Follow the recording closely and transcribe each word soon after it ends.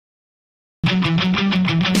Hello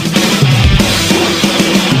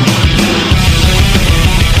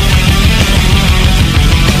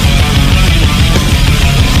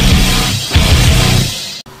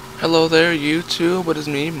there YouTube, it is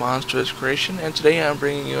me, MonsterousCreation, and today I'm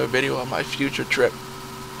bringing you a video of my future trip.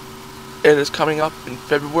 It is coming up in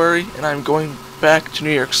February, and I'm going back to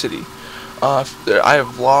New York City. I have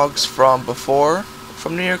vlogs from before,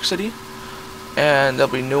 from New York City, and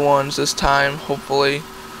there'll be new ones this time, hopefully.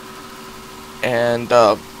 And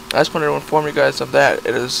I just wanted to inform you guys of that.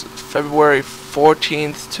 It is February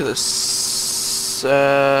 14th to the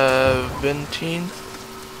 17th?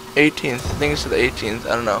 18th, I think it's to the 18th,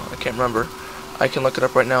 I don't know, I can't remember. I can look it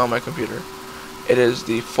up right now on my computer. It is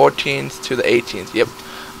the 14th to the 18th, yep.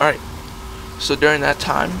 Alright, so during that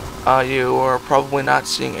time, you are probably not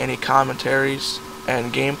seeing any commentaries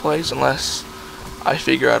and gameplays unless I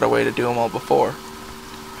figure out a way to do them all before.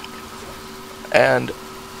 And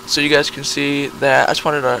so you guys can see that I just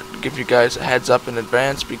wanted to give you guys a heads up in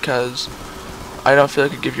advance because I don't feel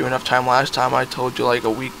like I could give you enough time. Last time I told you like a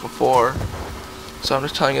week before. So I'm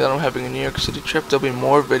just telling you that I'm having a New York City trip. There'll be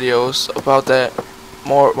more videos about that,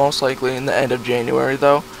 most likely in the end of January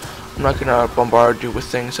though. I'm not gonna bombard you with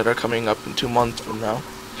things that are coming up in 2 months from now.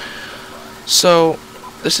 So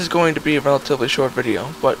this is going to be a relatively short video,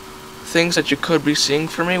 but things that you could be seeing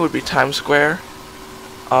for me would be Times Square.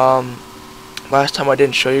 Last time I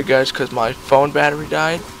didn't show you guys because my phone battery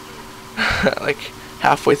died like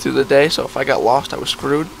halfway through the day, so if I got lost I was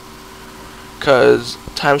screwed. Because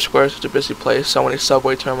Times Square is such a busy place, so many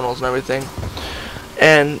subway terminals and everything.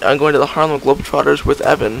 And I'm going to the Harlem Globetrotters with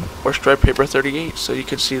Evan, or Stripe Paper 38, so you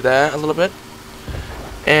can see that a little bit.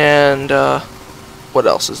 And what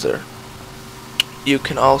else is there? You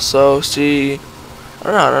can also see, I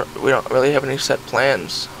don't know, we don't really have any set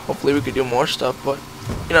plans. Hopefully we could do more stuff, but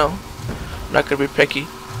you know, I'm not going to be picky.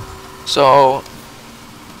 So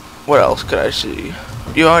what else could I see?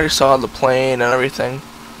 You already saw the plane and everything.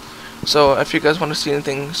 So if you guys want to see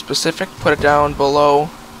anything specific, put it down below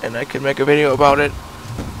and I can make a video about it.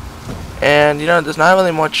 And you know, there's not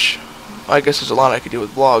really much, I guess there's a lot I could do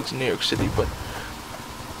with vlogs in New York City, but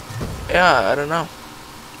yeah, I don't know.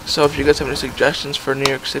 So if you guys have any suggestions for New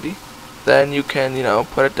York City, then you can, you know,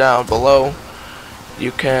 put it down below.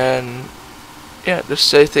 You can, yeah, just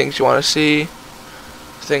say things you want to see,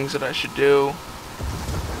 things that I should do.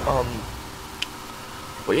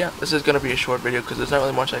 But yeah, this is going to be a short video because there's not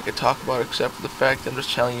really much I could talk about except for the fact that I'm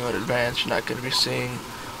just telling you in advance you're not going to be seeing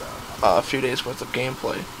a few days worth of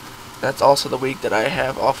gameplay. That's also the week that I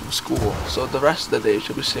have off from school, so the rest of the days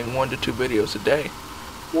you'll be seeing 1 to 2 videos a day.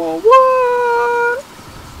 Whoa, what?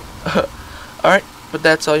 Alright, but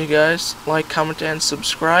that's all you guys. Like, comment, and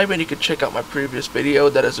subscribe, and you can check out my previous video.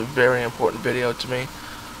 That is a very important video to me.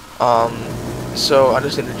 So I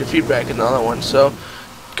just needed your feedback in the other one, so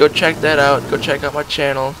go check that out, go check out my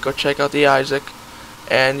channel, go check out the Isaac,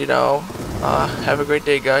 and you know, have a great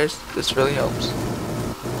day guys, this really helps.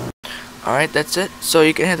 Alright, that's it. So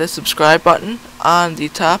you can hit the subscribe button on the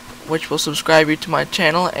top, which will subscribe you to my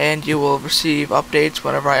channel, and you will receive updates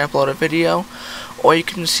whenever I upload a video. Or you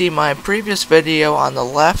can see my previous video on the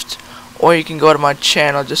left, or you can go to my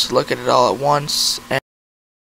channel just to look at it all at once.